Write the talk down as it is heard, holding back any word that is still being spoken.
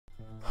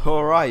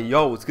Alright,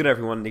 yo, what's good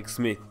everyone,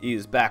 NickSmith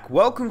is back.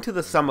 Welcome to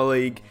the Summer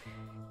League.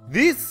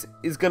 This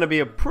is going to be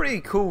a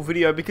pretty cool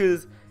video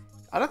because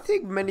I don't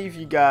think many of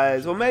you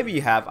guys, or maybe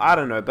you have, I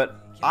don't know,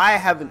 but I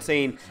haven't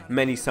seen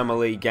many Summer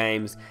League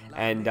games,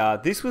 and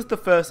this was the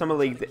first Summer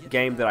League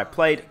game that I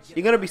played.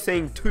 You're going to be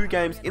seeing two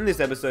games in this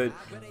episode,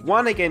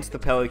 one against the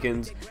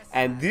Pelicans,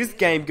 and this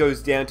game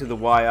goes down to the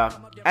wire,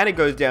 and it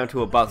goes down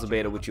to a buzzer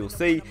beater, which you'll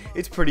see.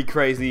 It's pretty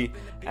crazy,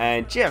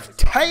 and Jeff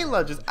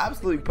Taylor just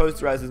absolutely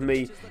posterizes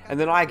me, and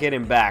then I get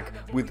him back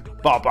with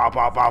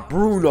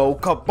Bruno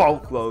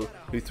Caboclo,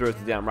 who throws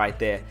it down right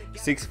there.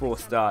 6-4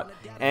 start,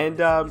 and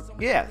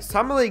yeah,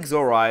 Summer League's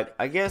alright.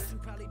 I guess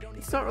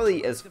it's not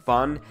really as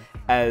fun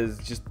as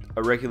just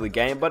a regular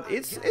game, but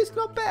it's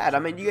not bad. I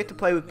mean, you get to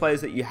play with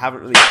players that you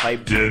haven't really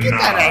played. Get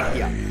that out of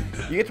here.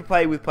 You get to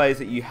play with players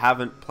that you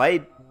haven't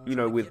played, you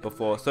know, with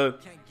before, so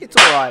it's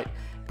alright.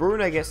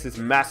 Bruno gets this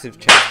massive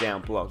chase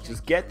down block.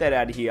 Just get that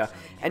out of here.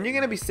 And you're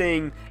going to be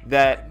seeing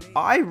that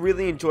I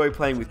really enjoy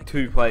playing with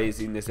two players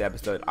in this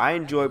episode. I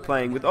enjoy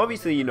playing with,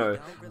 obviously, you know,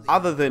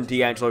 other than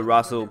D'Angelo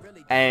Russell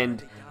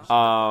and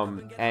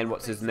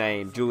what's his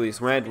name,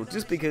 Julius Randle,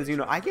 just because, you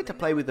know, I get to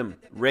play with them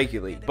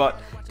regularly. But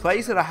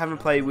players that I haven't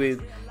played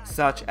with,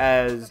 such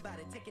as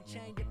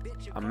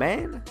a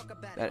man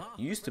that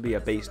used to be a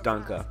beast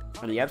dunker,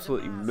 and he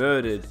absolutely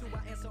murdered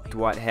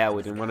Dwight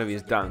Howard in one of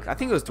his dunks. I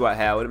think it was Dwight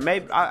Howard.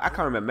 Maybe I can't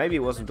remember. Maybe it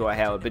wasn't Dwight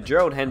Howard, but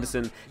Gerald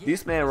Henderson,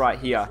 this man right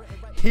here,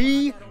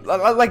 he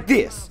like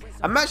this.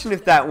 Imagine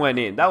if that went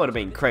in. That would have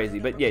been crazy.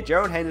 But yeah,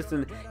 Gerald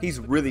Henderson, he's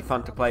really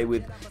fun to play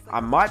with. I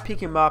might pick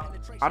him up.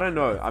 I don't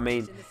know. I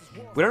mean,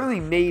 we don't really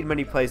need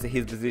many players at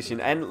his position.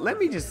 And let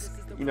me just,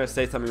 you know,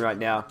 say something right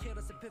now.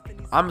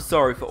 I'm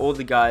sorry for all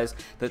the guys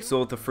that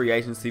saw the free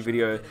agency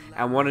video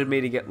and wanted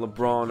me to get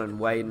LeBron and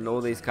Wade and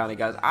all these kind of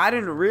guys. I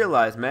didn't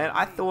realize, man.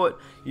 I thought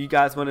you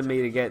guys wanted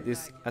me to get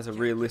this as a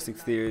realistic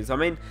series. I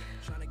mean,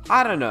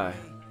 I don't know.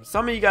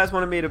 Some of you guys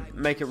wanted me to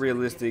make it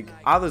realistic.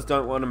 Others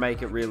don't want to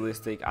make it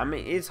realistic. I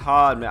mean, it's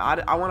hard,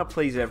 man. I want to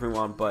please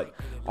everyone, but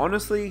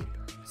honestly,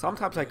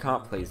 sometimes I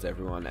can't please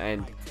everyone.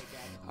 And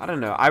I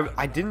don't know.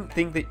 I didn't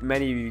think that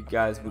many of you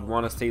guys would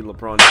want to see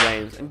LeBron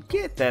James. And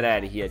get that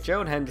out of here.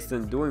 Gerald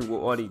Henderson doing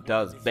what he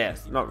does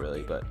best. Not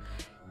really, but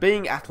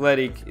being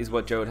athletic is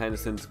what Gerald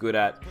Henderson's good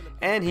at.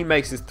 And he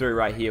makes his three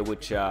right here,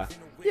 which, yeah,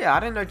 I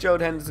didn't know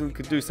Gerald Henderson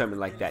could do something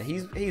like that.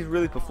 He's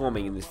really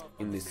performing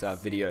in this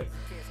video.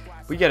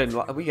 We get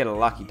a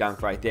lucky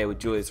dunk right there with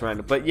Julius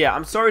Randle. But yeah,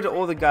 I'm sorry to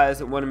all the guys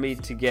that wanted me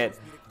to get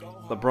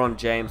LeBron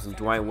James and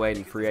Dwayne Wade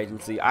in free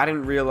agency. I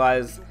didn't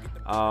realize.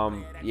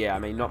 Yeah, I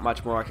mean, not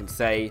much more I can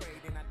say.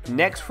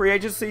 Next free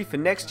agency for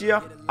next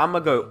year, I'm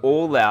going to go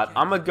all out.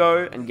 I'm going to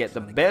go and get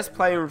the best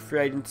player in free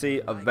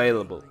agency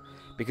available.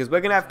 Because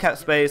we're going to have cap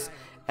space,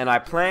 and I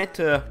plan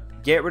to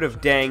get rid of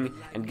Deng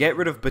and get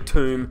rid of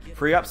Batum,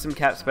 free up some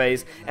cap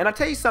space. And I'll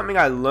tell you something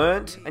I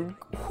learned, and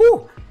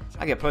whew,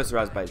 I get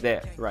posterized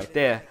right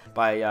there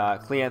by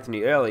Clee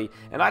Anthony early.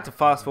 And I had to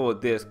fast forward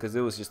this because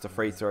it was just a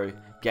free throw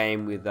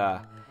game with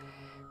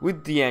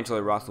D'Angelo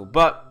Russell.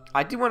 But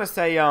I did want to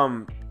say,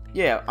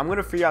 yeah, I'm going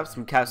to free up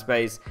some cap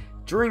space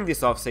during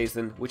this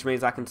offseason, which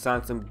means I can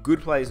sign some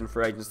good players in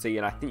free agency,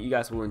 and I think you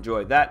guys will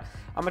enjoy that.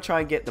 I'm going to try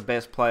and get the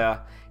best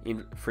player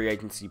in free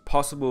agency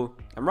possible.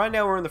 And right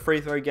now we're in the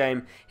free throw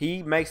game.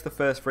 He makes the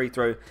first free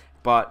throw,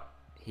 but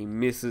he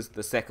misses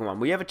the second one.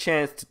 We have a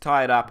chance to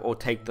tie it up or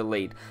take the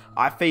lead.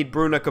 I feed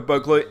Bruno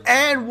Caboclo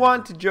and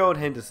one to Gerald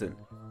Henderson.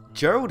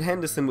 Gerald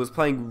Henderson was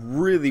playing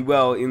really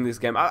well in this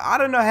game. I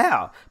don't know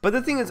how, but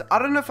the thing is, I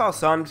don't know if I'll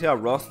sign him to our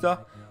roster.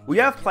 We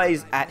have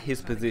players at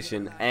his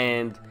position,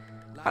 and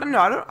I don't know.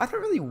 I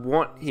don't really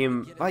want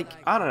him. Like,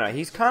 I don't know.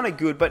 He's kind of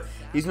good, but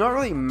he's not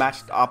really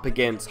matched up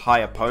against high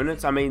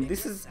opponents. I mean,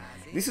 this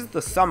is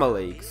the Summer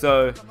League,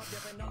 so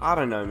I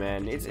don't know,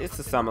 man. It's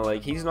the Summer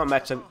League. He's not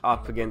matched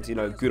up against, you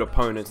know, good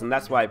opponents, and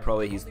that's why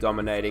probably he's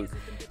dominating.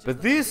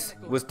 But this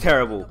was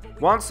terrible.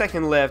 1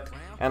 second left,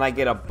 and I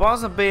get a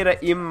buzzer beater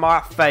in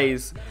my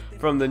face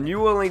from the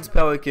New Orleans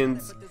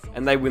Pelicans,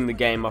 and they win the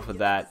game off of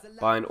that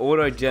by an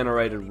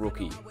auto-generated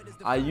rookie.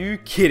 Are you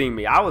kidding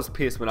me? I was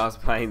pissed when I was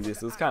playing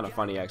this. It was kind of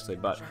funny, actually,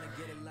 but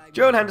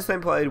Gerald Henderson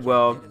played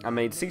well. I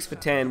made 6 for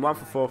 10, 1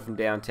 for 4 from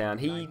downtown.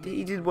 He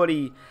did what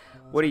he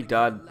did.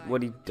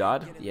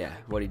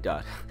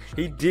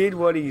 He did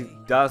what he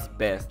does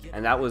best,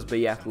 and that was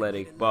be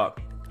athletic. But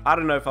I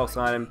don't know if I'll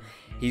sign him.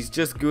 He's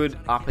just good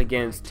up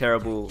against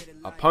terrible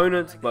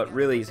opponents, but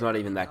really he's not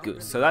even that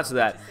good. So that's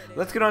that.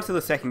 Let's get on to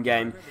the second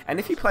game. And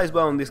if he plays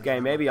well in this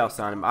game, maybe I'll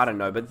sign him. I don't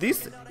know. But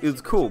this is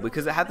cool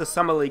because it had the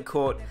Summer League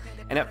court,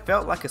 and it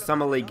felt like a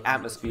Summer League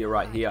atmosphere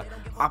right here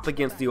up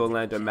against the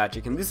Orlando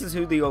Magic. And this is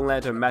who the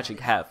Orlando Magic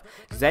have.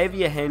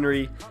 Xavier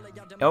Henry,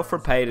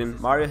 Elfrid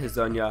Payton, Mario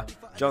Hezonja,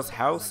 Josh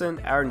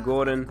Harrelson, Aaron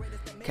Gordon,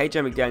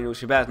 KJ McDaniel,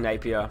 Shabazz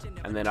Napier,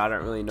 and then I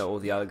don't really know all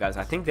the other guys.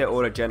 I think they're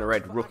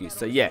auto-generated rookies.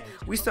 So yeah,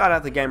 we start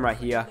out the game right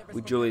here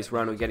with Julius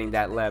Randle getting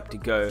that lab to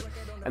go.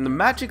 And the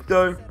Magic,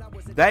 though,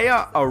 they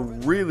are a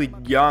really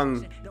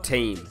young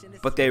team,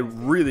 but they're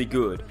really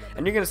good.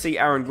 And you're going to see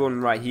Aaron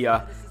Gordon right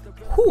here.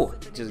 whew,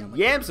 just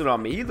yams it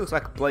on me. He looks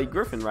like a Blake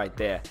Griffin right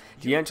there.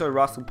 D'Angelo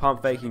Russell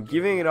pump faking,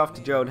 giving it off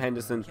to Gerald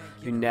Henderson,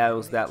 who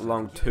nails that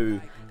long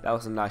two. That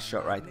was a nice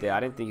shot right there. I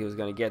didn't think he was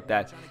going to get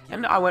that.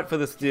 And I went for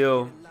the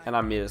steal, and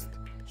I missed.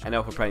 And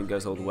Alfred Payton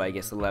goes all the way,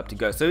 gets the lab to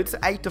go. So it's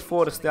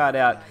 8-4 to start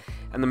out.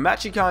 And the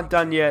Magic aren't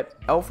done yet.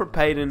 Alfred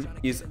Payton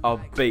is a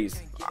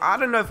beast. I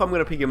don't know if I'm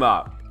going to pick him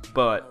up,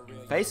 but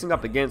facing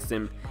up against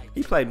him,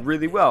 he played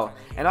really well.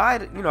 And I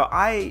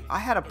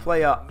had a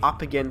player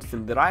up against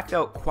him that I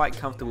felt quite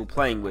comfortable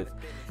playing with.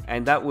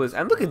 And that was,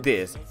 and look at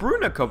this,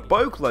 Bruno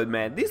Caboclo,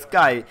 man. This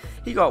guy,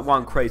 he got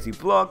one crazy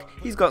block.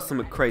 He's got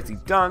some crazy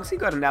dunks. He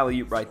got an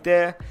alley-oop right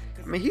there.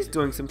 I mean, he's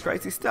doing some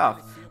crazy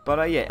stuff.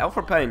 But yeah,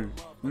 Alfred Payton,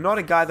 not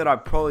a guy that I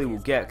probably will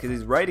get because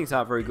his ratings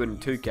aren't very good in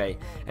 2K.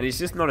 And he's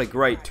just not a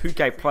great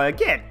 2K player.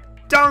 Get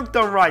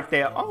dunked on right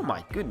there. Oh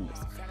my goodness.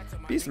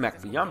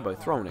 Bismack Biyombo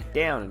throwing it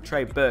down and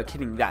Trey Burke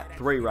hitting that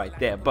three right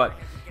there. But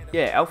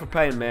yeah, Alfred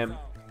Payton, man,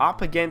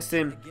 up against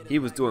him, he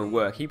was doing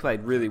work. He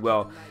played really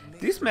well.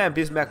 This man,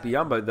 Bismack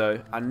Biyombo,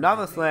 though,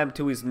 another slam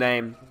to his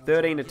name,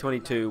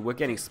 13-22. We're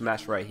getting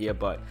smashed right here,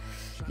 but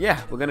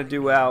yeah, we're going to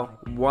do our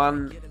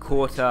 1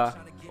 quarter,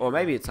 or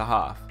maybe it's a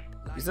half.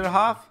 Is it a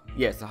half?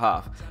 Yeah, it's a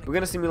half. We're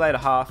going to simulate a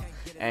half,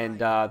 and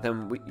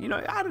then,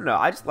 I don't know.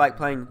 I just like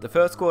playing the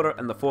first quarter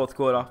and the fourth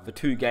quarter for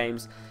 2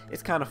 games.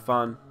 It's kind of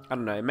fun. I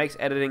don't know. It makes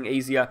editing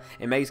easier.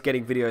 It makes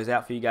getting videos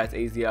out for you guys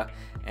easier.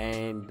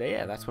 And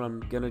yeah, that's what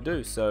I'm going to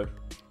do. So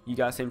you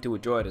guys seem to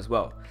enjoy it as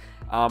well.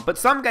 But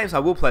some games I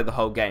will play the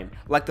whole game.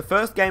 Like the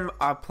first game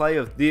I play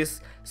of this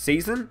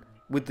season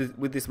with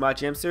this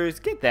MyGM series.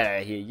 Get that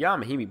out of here.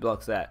 Yamahimi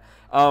blocks that.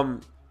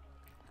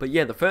 But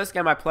yeah, the first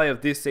game I play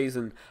of this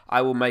season,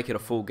 I will make it a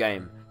full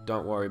game.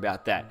 Don't worry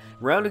about that.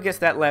 Roundel gets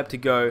that lab to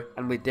go,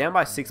 and we're down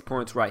by 6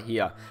 points right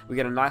here. We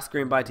get a nice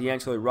screen by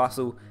D'Angelo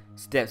Russell,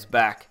 steps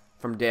back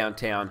from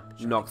downtown,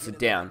 knocks it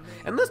down.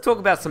 And let's talk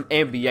about some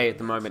NBA at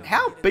the moment.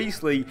 How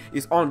beastly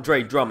is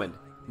Andre Drummond?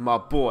 My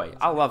boy.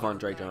 I love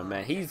Andre Drummond,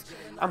 man.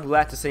 I'm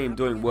glad to see him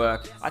doing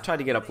work. I tried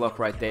to get a block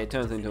right there. It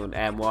turns into an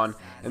and one.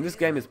 And this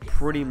game is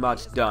pretty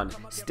much done.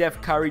 Steph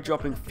Curry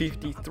dropping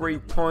 53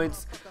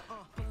 points.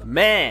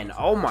 Man,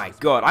 oh my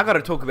god, I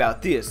gotta talk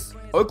about this.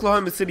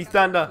 Oklahoma City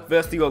Thunder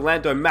versus the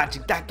Orlando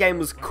Magic. That game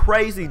was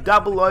crazy.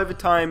 Double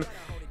overtime.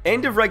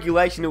 End of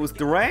regulation. It was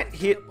Durant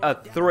hit a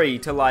 3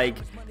 to like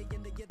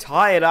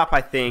tie it up,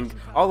 I think.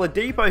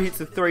 Oladipo hits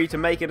a 3 to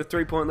make it a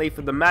 3-point lead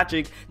for the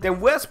Magic.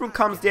 Then Westbrook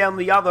comes down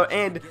the other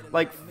end,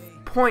 like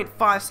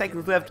 0.5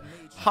 seconds left.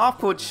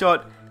 Half-court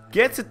shot.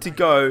 Gets it to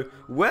go.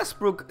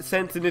 Westbrook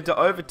sends it into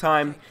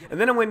overtime. And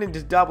then it went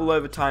into double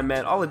overtime,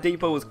 man.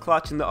 Oladipo was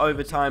clutch in the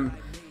overtime.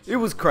 It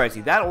was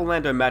crazy. That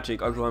Orlando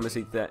Magic Oklahoma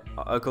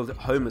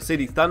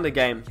City Thunder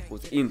game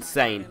was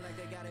insane.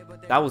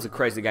 That was a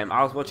crazy game.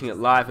 I was watching it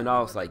live and I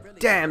was like,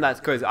 damn, that's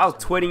crazy. I was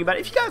tweeting about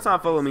it. If you guys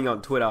aren't following me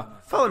on Twitter,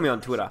 follow me on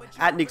Twitter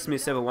at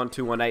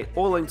NickSmith71218.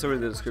 All links are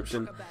in the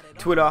description.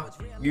 Twitter,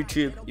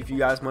 YouTube. If you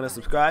guys want to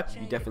subscribe,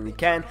 you definitely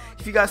can.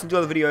 If you guys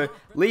enjoy the video,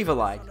 leave a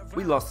like.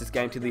 We lost this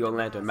game to the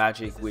Orlando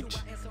Magic, which,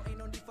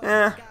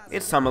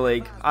 it's Summer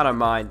League. I don't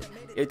mind.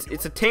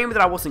 It's a team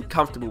that I wasn't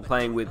comfortable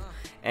playing with.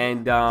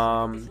 And,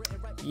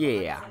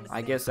 yeah,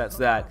 I guess that's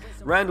that.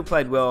 Randall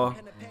played well,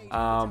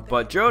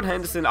 but Gerald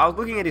Henderson, I was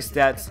looking at his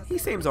stats. He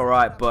seems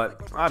alright,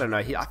 but I don't know.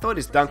 I thought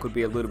his dunk would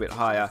be a little bit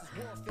higher,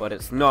 but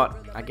it's not.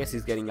 I guess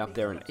he's getting up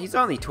there, and he's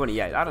only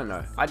 28. I don't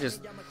know.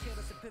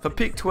 For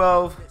pick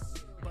 12,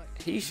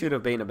 he should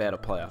have been a better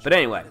player. But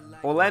anyway,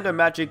 Orlando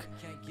Magic,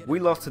 we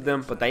lost to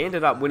them, but they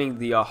ended up winning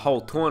the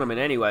whole tournament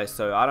anyway,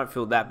 so I don't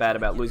feel that bad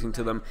about losing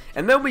to them.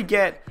 And then we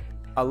get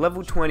a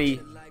level 20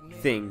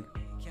 thing,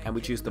 and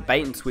we choose the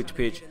bait and switch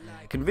pitch.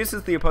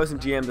 Convinces the opposing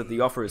GM that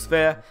the offer is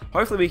fair.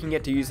 Hopefully we can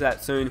get to use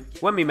that soon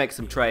when we make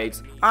some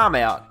trades. I'm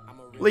out.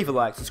 Leave a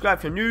like, subscribe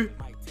if you're new.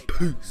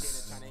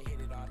 Peace.